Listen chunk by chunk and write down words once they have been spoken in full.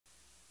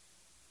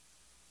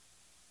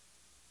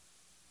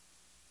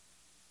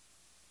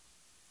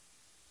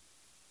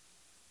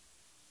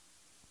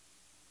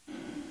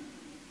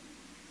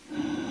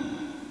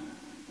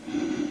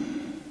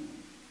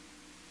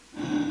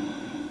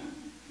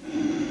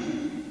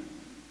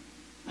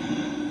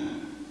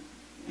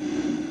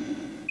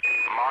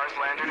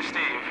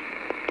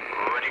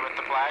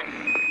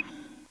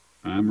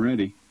I'm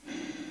ready. The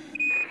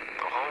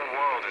whole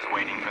world is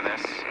waiting for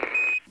this.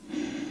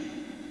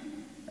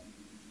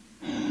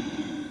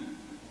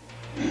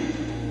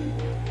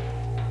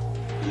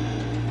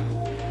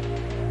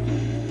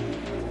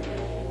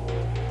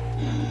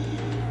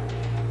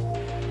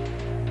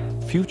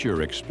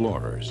 Future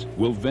explorers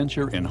will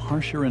venture in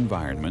harsher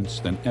environments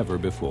than ever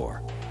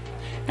before,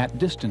 at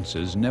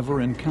distances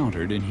never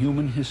encountered in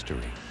human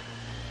history,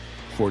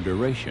 for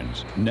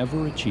durations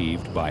never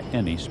achieved by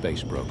any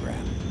space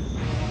program.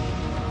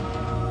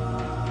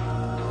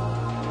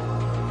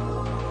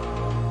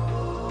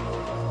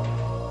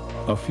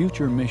 A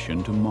future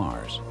mission to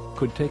Mars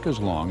could take as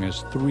long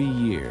as 3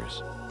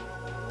 years.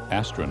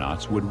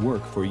 Astronauts would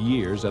work for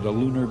years at a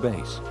lunar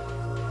base.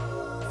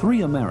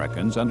 3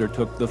 Americans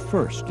undertook the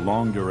first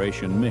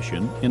long-duration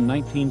mission in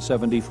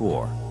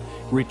 1974,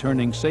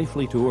 returning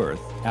safely to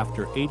Earth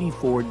after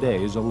 84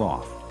 days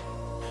aloft.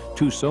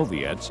 2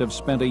 Soviets have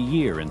spent a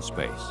year in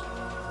space.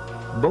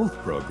 Both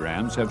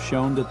programs have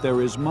shown that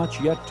there is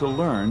much yet to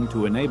learn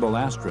to enable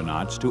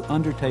astronauts to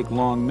undertake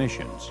long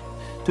missions,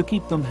 to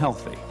keep them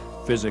healthy,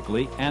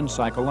 physically and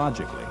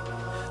psychologically,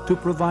 to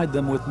provide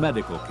them with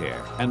medical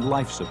care and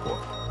life support,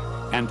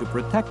 and to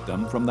protect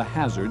them from the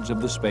hazards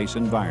of the space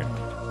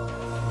environment.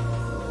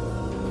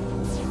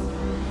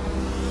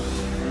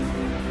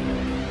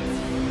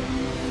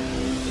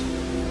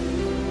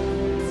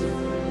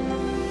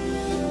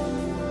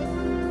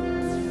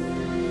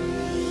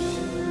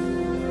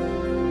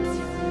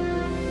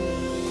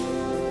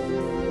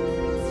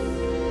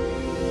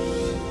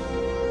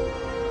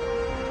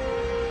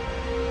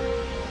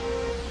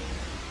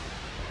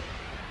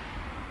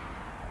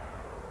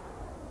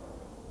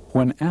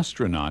 When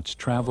astronauts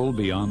travel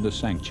beyond the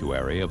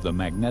sanctuary of the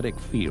magnetic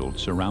field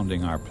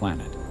surrounding our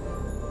planet,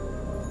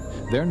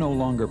 they're no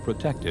longer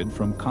protected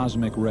from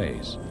cosmic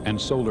rays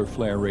and solar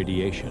flare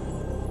radiation.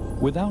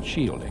 Without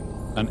shielding,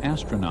 an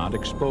astronaut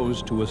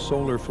exposed to a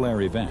solar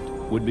flare event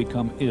would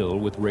become ill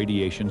with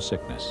radiation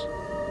sickness.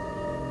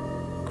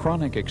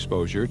 Chronic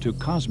exposure to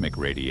cosmic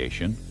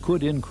radiation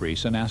could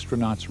increase an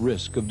astronaut's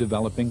risk of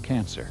developing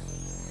cancer.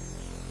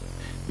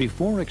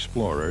 Before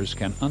explorers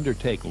can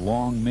undertake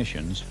long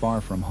missions far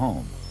from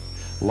home,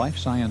 life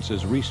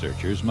sciences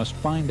researchers must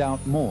find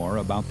out more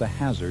about the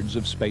hazards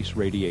of space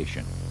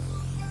radiation.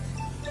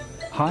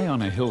 High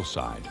on a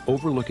hillside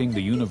overlooking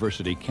the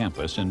university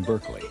campus in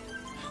Berkeley,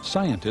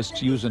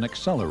 scientists use an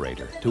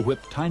accelerator to whip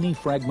tiny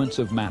fragments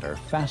of matter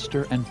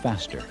faster and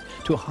faster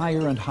to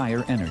higher and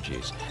higher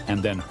energies,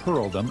 and then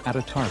hurl them at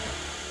a target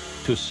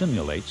to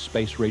simulate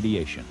space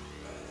radiation.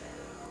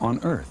 On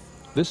Earth,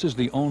 this is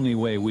the only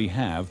way we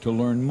have to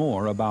learn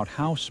more about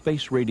how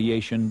space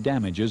radiation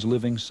damages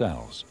living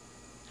cells.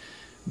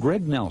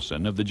 Greg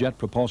Nelson of the Jet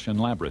Propulsion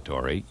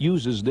Laboratory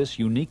uses this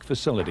unique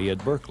facility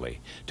at Berkeley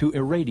to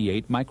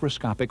irradiate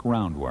microscopic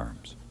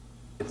roundworms.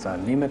 It's a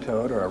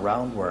nematode or a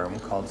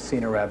roundworm called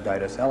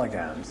Caenorhabditis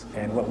elegans,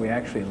 and what we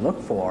actually look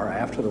for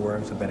after the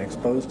worms have been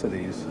exposed to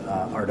these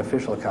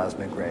artificial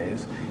cosmic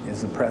rays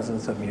is the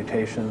presence of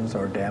mutations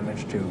or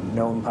damage to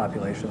known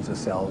populations of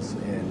cells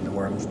in the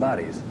worms'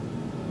 bodies.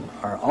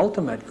 Our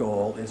ultimate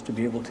goal is to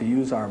be able to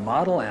use our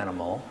model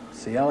animal,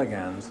 C.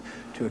 elegans,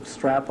 to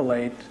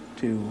extrapolate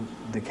to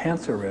the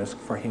cancer risk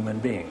for human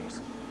beings.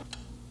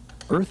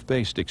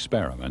 Earth-based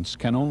experiments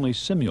can only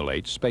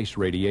simulate space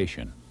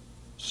radiation.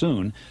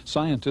 Soon,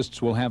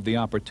 scientists will have the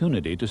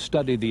opportunity to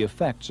study the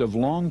effects of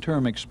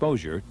long-term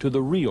exposure to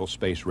the real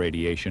space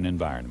radiation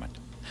environment.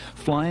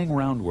 Flying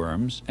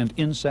roundworms and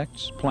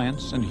insects,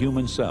 plants, and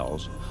human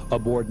cells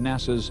aboard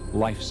NASA's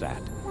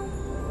LifeSat.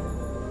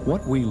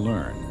 What we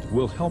learned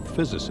will help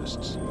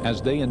physicists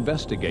as they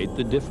investigate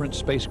the different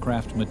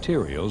spacecraft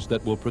materials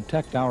that will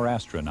protect our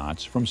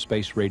astronauts from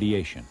space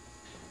radiation.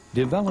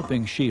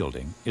 Developing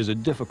shielding is a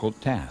difficult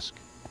task.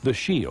 The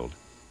shield,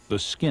 the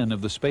skin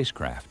of the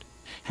spacecraft,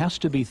 has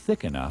to be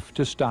thick enough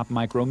to stop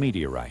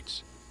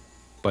micrometeorites,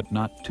 but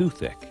not too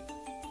thick.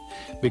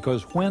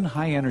 Because when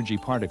high-energy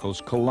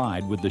particles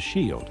collide with the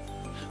shield,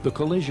 the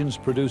collisions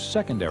produce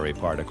secondary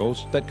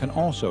particles that can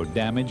also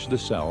damage the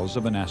cells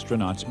of an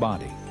astronaut's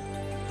body.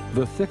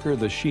 The thicker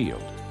the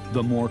shield,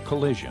 the more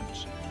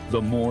collisions,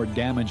 the more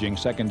damaging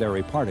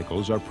secondary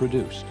particles are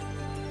produced.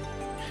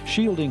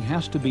 Shielding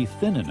has to be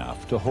thin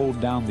enough to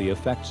hold down the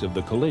effects of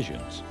the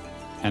collisions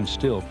and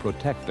still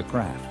protect the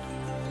craft.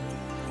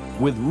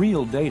 With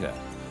real data,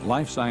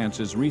 life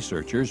sciences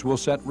researchers will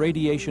set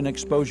radiation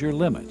exposure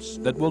limits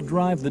that will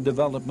drive the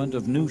development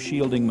of new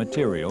shielding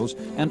materials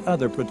and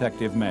other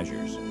protective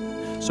measures,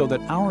 so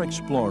that our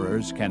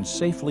explorers can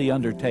safely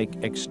undertake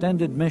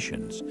extended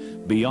missions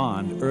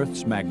beyond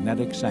Earth's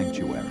magnetic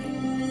sanctuary.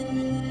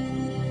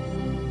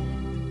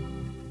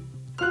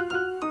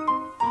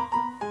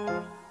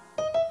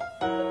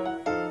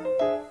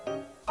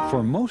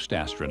 For most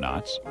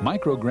astronauts,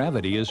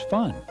 microgravity is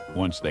fun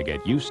once they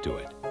get used to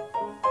it.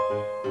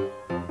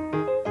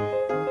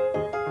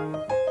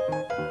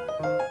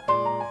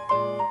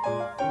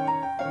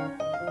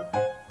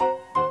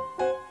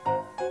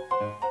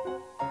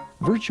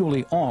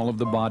 Virtually all of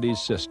the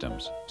body's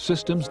systems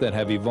that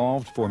have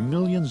evolved for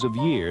millions of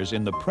years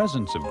in the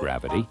presence of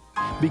gravity,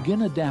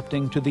 begin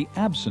adapting to the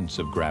absence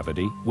of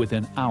gravity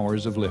within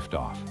hours of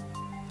liftoff.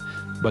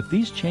 But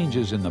these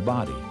changes in the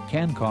body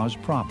can cause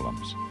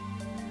problems.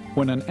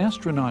 When an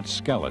astronaut's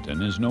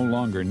skeleton is no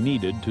longer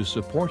needed to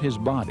support his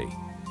body,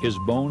 his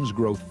bones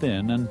grow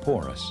thin and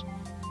porous.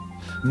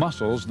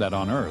 Muscles that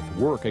on Earth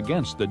work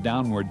against the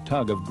downward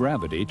tug of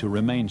gravity to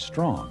remain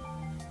strong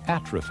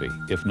atrophy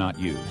if not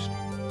used.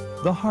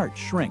 The heart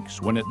shrinks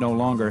when it no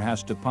longer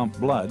has to pump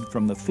blood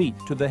from the feet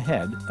to the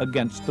head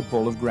against the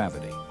pull of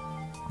gravity.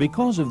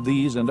 Because of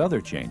these and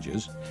other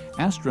changes,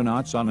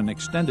 astronauts on an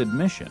extended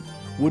mission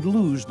would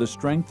lose the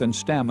strength and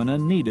stamina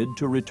needed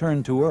to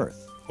return to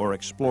Earth or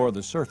explore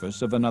the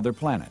surface of another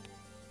planet.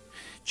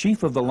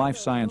 Chief of the Life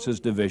Sciences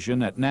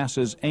Division at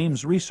NASA's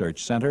Ames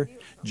Research Center,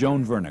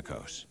 Joan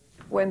Vernikos.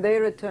 When they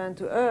return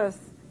to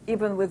Earth,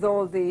 even with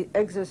all the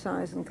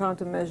exercise and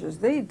countermeasures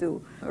they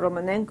do,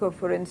 Romanenko,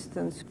 for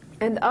instance,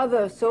 and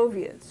other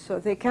Soviets, so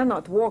they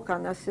cannot walk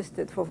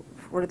unassisted for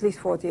at least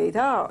 48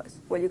 hours.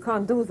 Well, you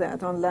can't do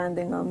that on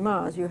landing on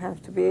Mars. You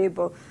have to be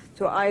able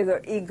to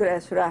either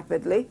egress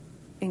rapidly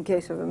in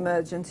case of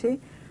emergency,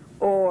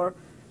 or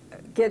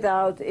get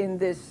out in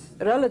this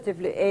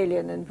relatively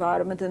alien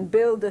environment and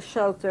build a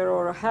shelter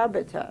or a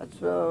habitat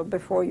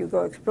before you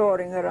go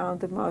exploring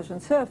around the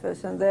Martian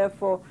surface, and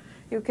therefore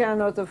you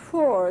cannot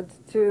afford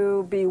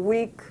to be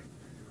weak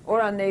or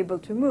unable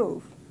to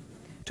move.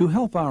 To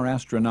help our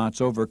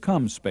astronauts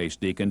overcome space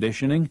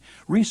deconditioning,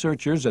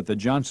 researchers at the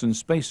Johnson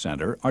Space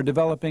Center are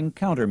developing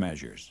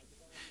countermeasures.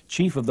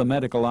 Chief of the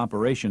Medical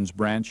Operations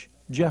Branch,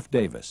 Jeff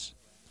Davis.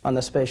 On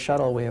the space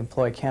shuttle, we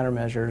employ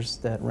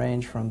countermeasures that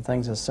range from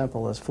things as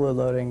simple as fluid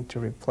loading to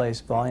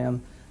replace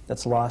volume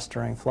that's lost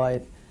during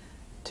flight,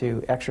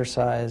 to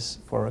exercise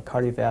for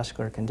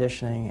cardiovascular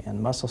conditioning and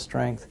muscle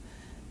strength,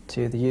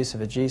 to the use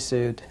of a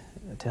G-suit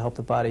to help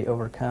the body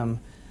overcome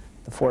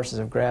the forces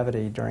of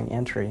gravity during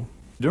entry.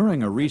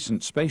 During a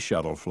recent space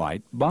shuttle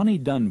flight, Bonnie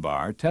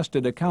Dunbar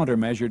tested a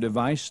countermeasure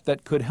device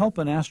that could help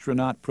an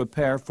astronaut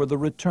prepare for the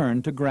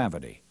return to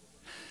gravity.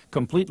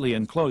 Completely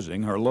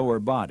enclosing her lower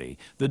body,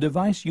 the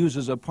device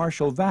uses a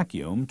partial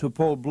vacuum to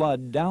pull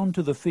blood down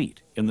to the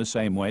feet in the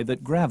same way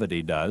that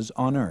gravity does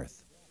on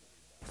Earth.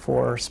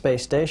 For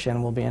Space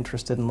Station, we'll be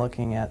interested in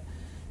looking at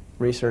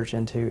research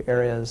into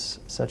areas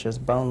such as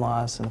bone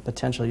loss and the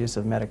potential use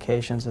of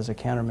medications as a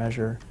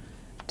countermeasure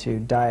to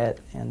diet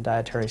and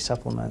dietary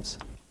supplements.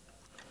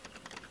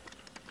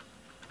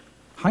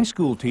 High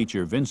school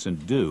teacher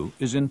Vincent Dew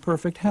is in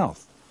perfect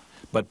health,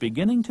 but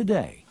beginning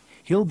today,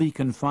 he'll be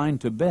confined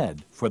to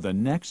bed for the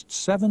next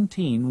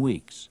 17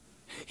 weeks.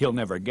 He'll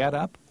never get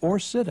up or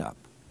sit up,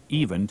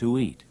 even to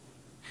eat.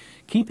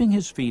 Keeping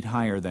his feet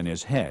higher than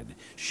his head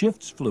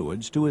shifts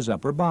fluids to his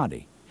upper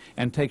body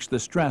and takes the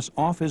stress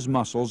off his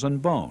muscles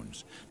and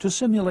bones to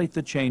simulate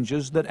the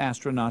changes that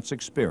astronauts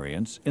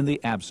experience in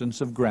the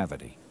absence of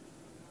gravity.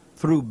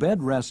 Through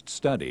bed rest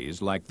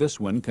studies like this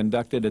one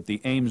conducted at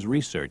the Ames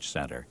Research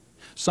Center,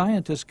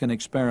 scientists can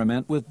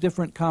experiment with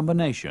different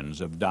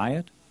combinations of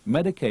diet,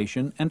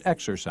 medication, and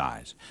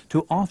exercise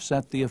to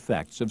offset the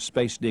effects of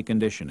space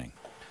deconditioning.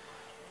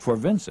 For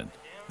Vincent,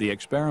 the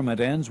experiment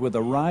ends with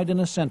a ride in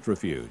a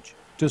centrifuge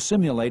to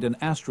simulate an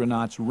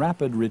astronaut's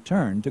rapid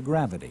return to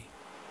gravity.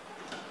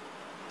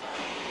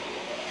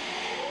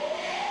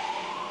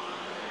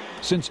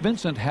 Since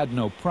Vincent had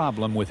no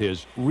problem with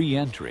his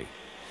re-entry,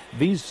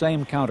 these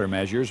same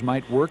countermeasures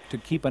might work to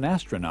keep an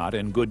astronaut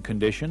in good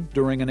condition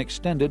during an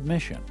extended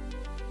mission.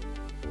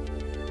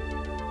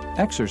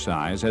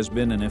 Exercise has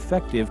been an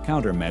effective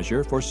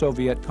countermeasure for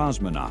Soviet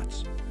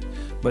cosmonauts.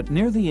 But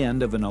near the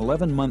end of an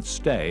 11-month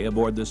stay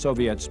aboard the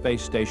Soviet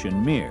space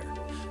station Mir,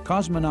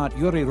 cosmonaut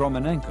Yuri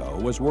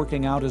Romanenko was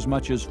working out as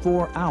much as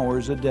 4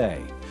 hours a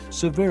day,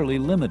 severely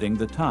limiting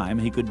the time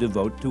he could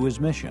devote to his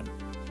mission.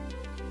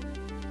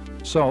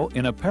 So,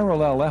 in a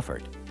parallel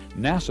effort,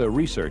 NASA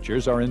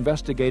researchers are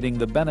investigating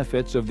the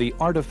benefits of the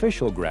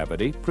artificial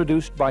gravity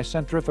produced by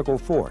centrifugal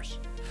force,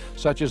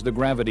 such as the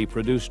gravity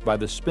produced by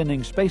the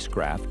spinning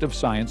spacecraft of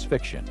science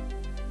fiction.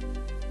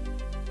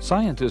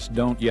 Scientists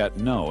don't yet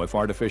know if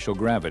artificial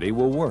gravity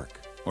will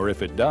work, or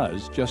if it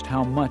does, just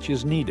how much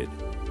is needed.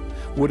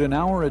 Would an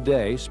hour a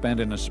day spent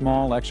in a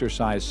small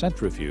exercise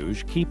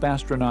centrifuge keep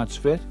astronauts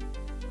fit?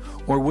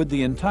 Or would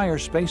the entire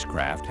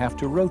spacecraft have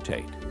to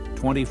rotate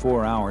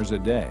 24 hours a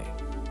day?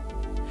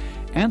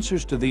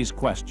 Answers to these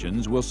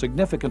questions will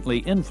significantly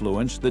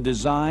influence the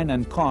design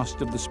and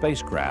cost of the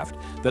spacecraft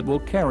that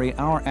will carry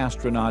our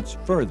astronauts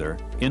further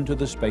into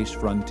the space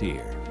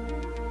frontier.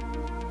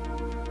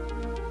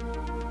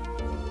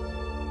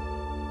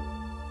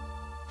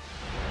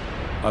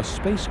 A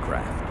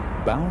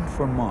spacecraft bound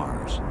for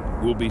Mars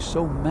will be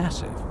so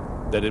massive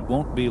that it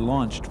won't be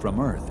launched from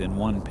Earth in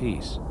one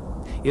piece.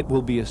 It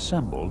will be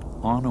assembled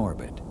on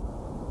orbit.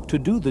 To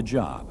do the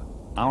job,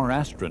 our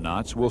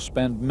astronauts will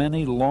spend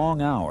many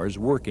long hours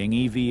working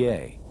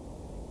EVA.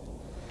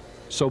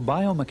 So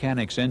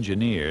biomechanics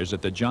engineers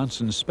at the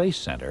Johnson Space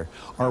Center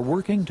are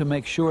working to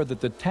make sure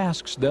that the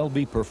tasks they'll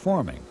be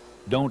performing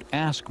don't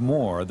ask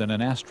more than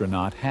an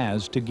astronaut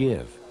has to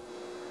give.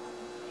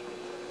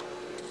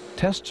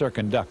 Tests are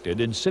conducted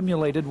in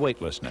simulated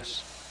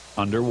weightlessness,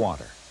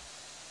 underwater.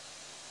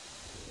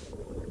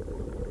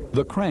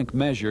 The crank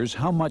measures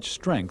how much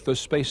strength a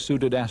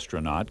spacesuited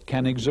astronaut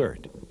can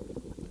exert.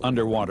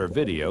 Underwater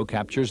video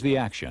captures the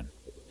action.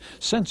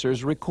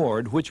 Sensors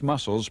record which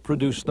muscles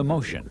produce the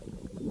motion.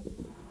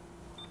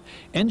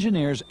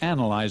 Engineers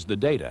analyze the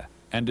data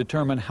and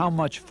determine how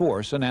much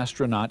force an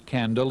astronaut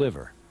can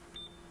deliver.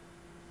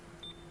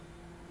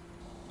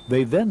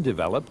 They then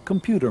develop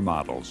computer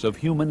models of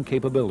human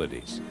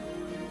capabilities.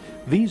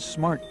 These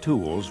smart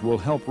tools will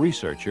help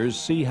researchers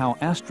see how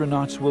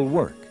astronauts will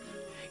work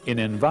in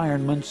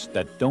environments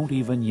that don't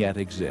even yet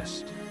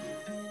exist.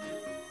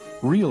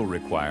 Real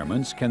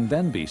requirements can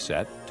then be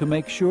set to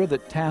make sure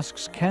that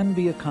tasks can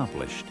be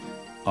accomplished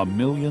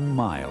 1,000,000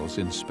 miles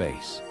in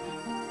space.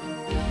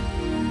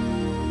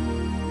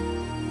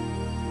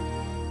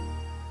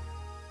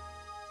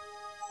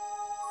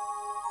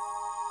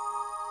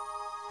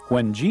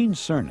 When Gene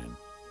Cernan,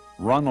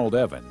 Ronald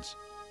Evans,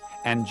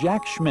 and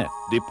Jack Schmitt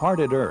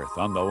departed Earth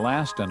on the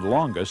last and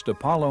longest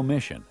Apollo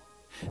mission,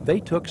 they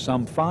took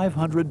some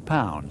 500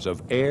 pounds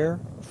of air,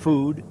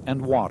 food,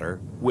 and water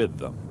with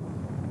them.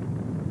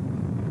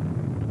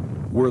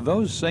 Were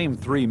those same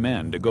 3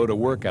 men to go to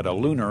work at a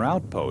lunar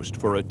outpost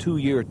for a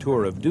 2-year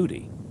tour of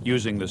duty,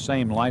 using the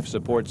same life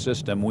support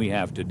system we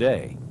have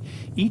today,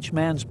 each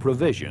man's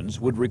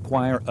provisions would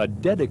require a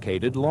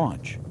dedicated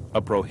launch,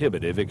 a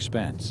prohibitive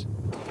expense.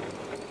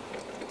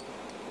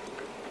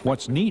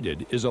 What's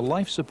needed is a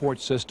life support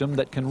system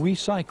that can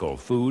recycle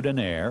food and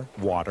air,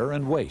 water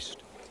and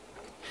waste.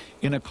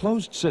 In a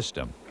closed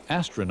system,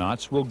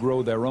 astronauts will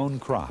grow their own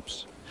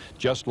crops,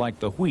 just like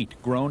the wheat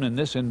grown in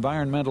this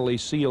environmentally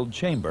sealed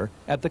chamber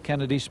at the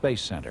Kennedy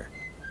Space Center.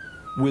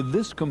 With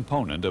this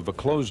component of a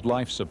closed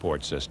life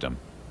support system,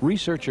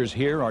 researchers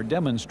here are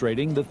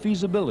demonstrating the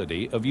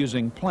feasibility of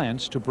using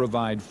plants to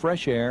provide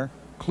fresh air,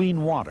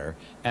 clean water,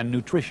 and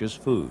nutritious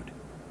food.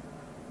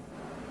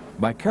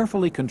 By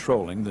carefully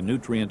controlling the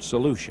nutrient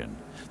solution,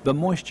 the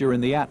moisture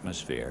in the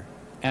atmosphere,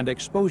 and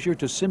exposure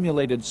to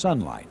simulated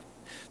sunlight,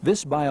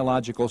 this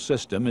biological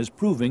system is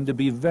proving to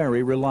be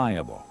very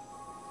reliable.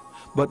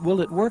 But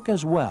will it work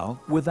as well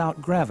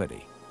without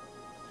gravity?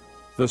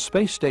 The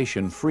space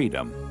station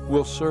Freedom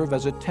will serve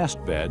as a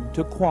test bed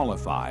to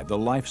qualify the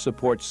life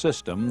support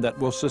system that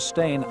will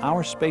sustain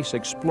our space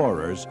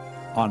explorers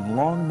on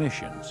long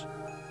missions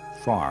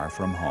far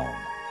from home.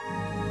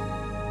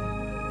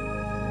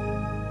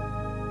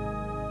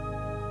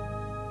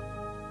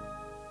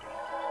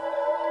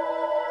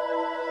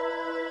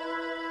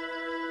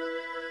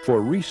 For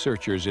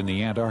researchers in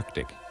the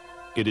Antarctic,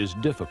 it is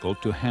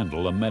difficult to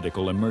handle a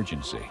medical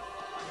emergency.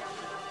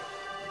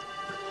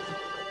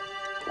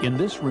 In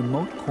this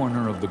remote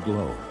corner of the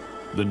globe,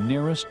 the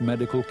nearest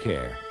medical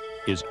care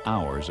is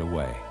hours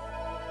away.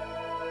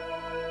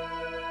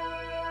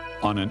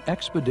 On an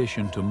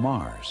expedition to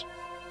Mars,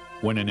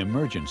 when an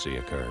emergency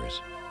occurs,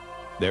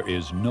 there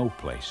is no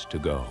place to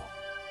go.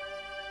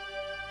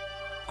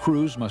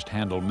 Crews must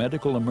handle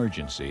medical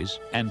emergencies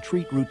and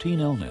treat routine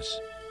illness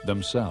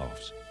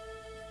themselves.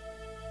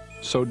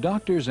 So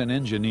doctors and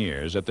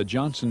engineers at the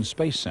Johnson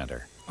Space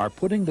Center are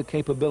putting the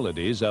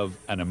capabilities of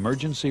an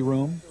emergency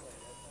room,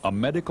 a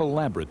medical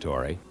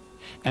laboratory,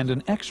 and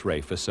an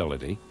X-ray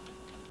facility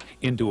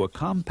into a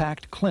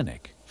compact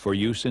clinic for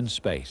use in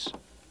space.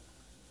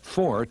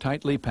 4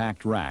 tightly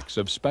packed racks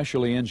of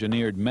specially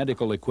engineered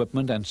medical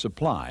equipment and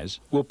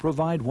supplies will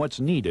provide what's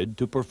needed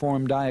to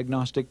perform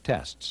diagnostic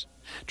tests,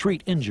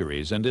 treat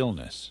injuries and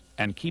illness,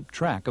 and keep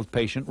track of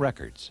patient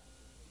records.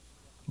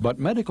 But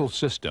medical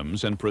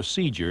systems and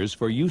procedures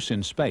for use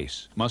in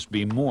space must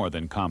be more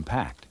than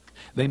compact.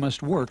 They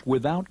must work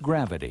without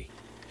gravity.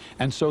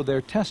 And so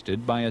they're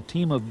tested by a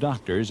team of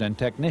doctors and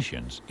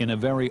technicians in a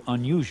very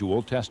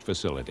unusual test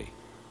facility.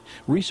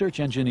 Research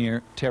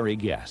engineer Terry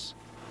Guess.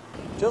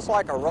 Just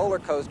like a roller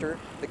coaster,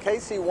 the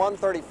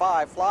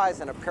KC-135 flies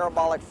in a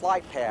parabolic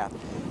flight path.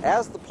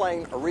 As the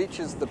plane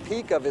reaches the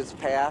peak of its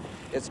path,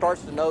 it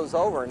starts to nose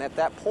over, and at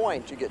that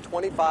point you get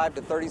 25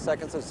 to 30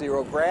 seconds of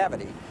zero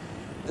gravity.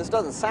 This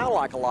doesn't sound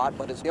like a lot,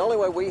 but it's the only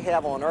way we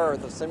have on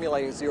Earth of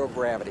simulating zero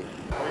gravity.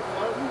 Are we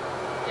floating?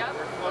 Yep,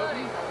 We're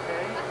floating,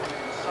 okay.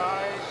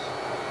 Size.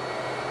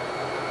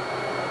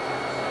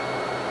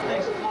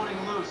 Things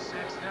floating loose.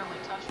 Accidentally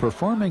touched.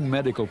 Performing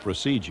medical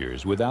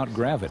procedures without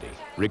gravity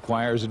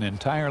requires an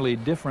entirely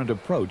different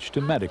approach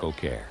to medical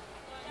care,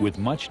 with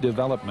much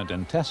development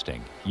and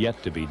testing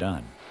yet to be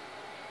done.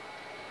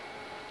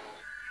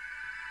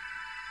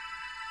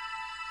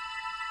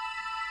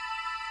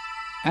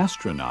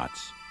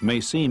 Astronauts may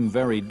seem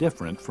very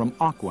different from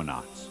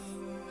aquanauts,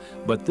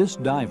 but this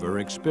diver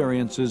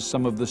experiences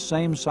some of the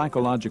same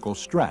psychological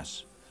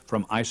stress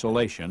from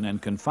isolation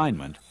and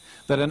confinement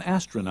that an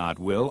astronaut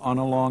will on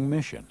a long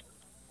mission.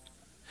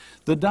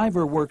 The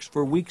diver works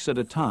for weeks at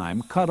a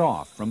time, cut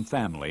off from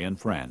family and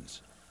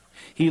friends.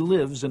 He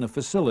lives in a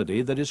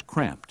facility that is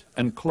cramped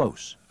and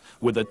close,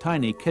 with a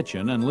tiny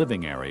kitchen and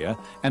living area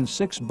and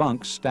 6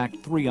 bunks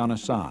stacked 3 on a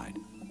side.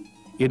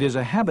 It is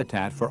a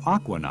habitat for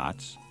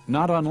aquanauts,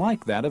 not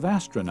unlike that of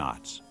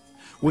astronauts,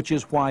 which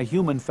is why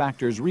human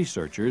factors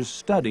researchers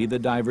study the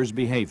divers'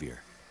 behavior.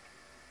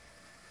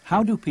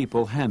 How do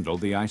people handle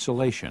the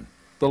isolation,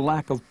 the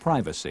lack of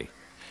privacy,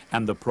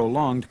 and the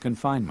prolonged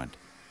confinement?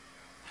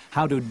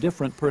 How do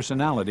different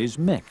personalities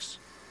mix?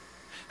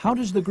 How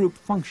does the group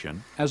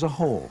function as a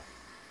whole?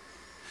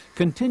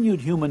 Continued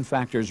human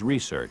factors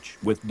research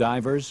with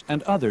divers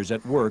and others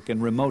at work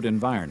in remote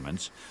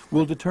environments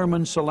will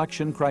determine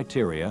selection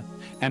criteria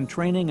and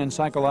training and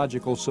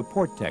psychological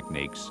support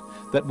techniques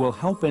that will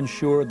help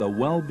ensure the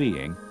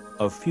well-being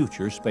of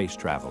future space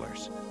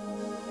travelers.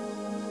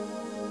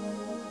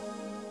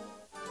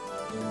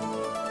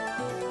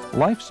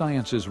 Life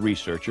sciences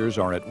researchers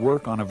are at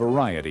work on a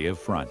variety of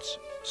fronts,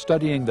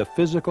 studying the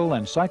physical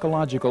and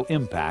psychological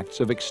impacts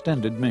of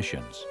extended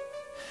missions.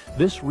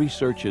 This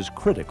research is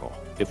critical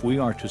if we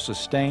are to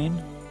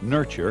sustain,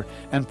 nurture,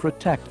 and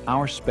protect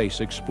our space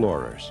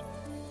explorers.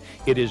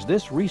 It is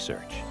this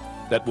research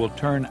that will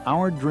turn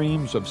our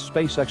dreams of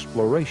space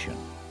exploration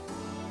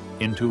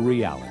into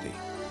reality.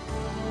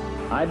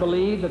 I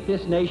believe that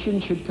this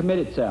nation should commit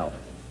itself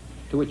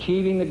to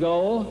achieving the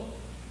goal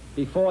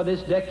before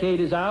this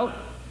decade is out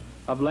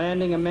of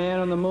landing a man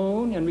on the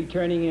moon and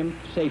returning him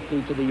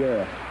safely to the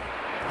Earth.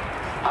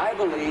 I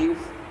believe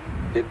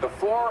that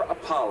before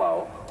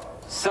Apollo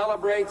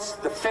celebrates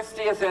the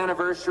 50th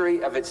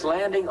anniversary of its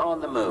landing on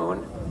the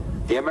moon,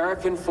 the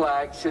American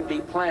flag should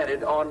be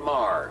planted on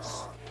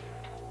Mars.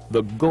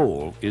 The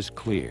goal is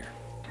clear.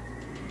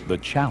 The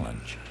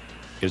challenge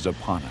is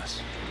upon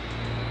us.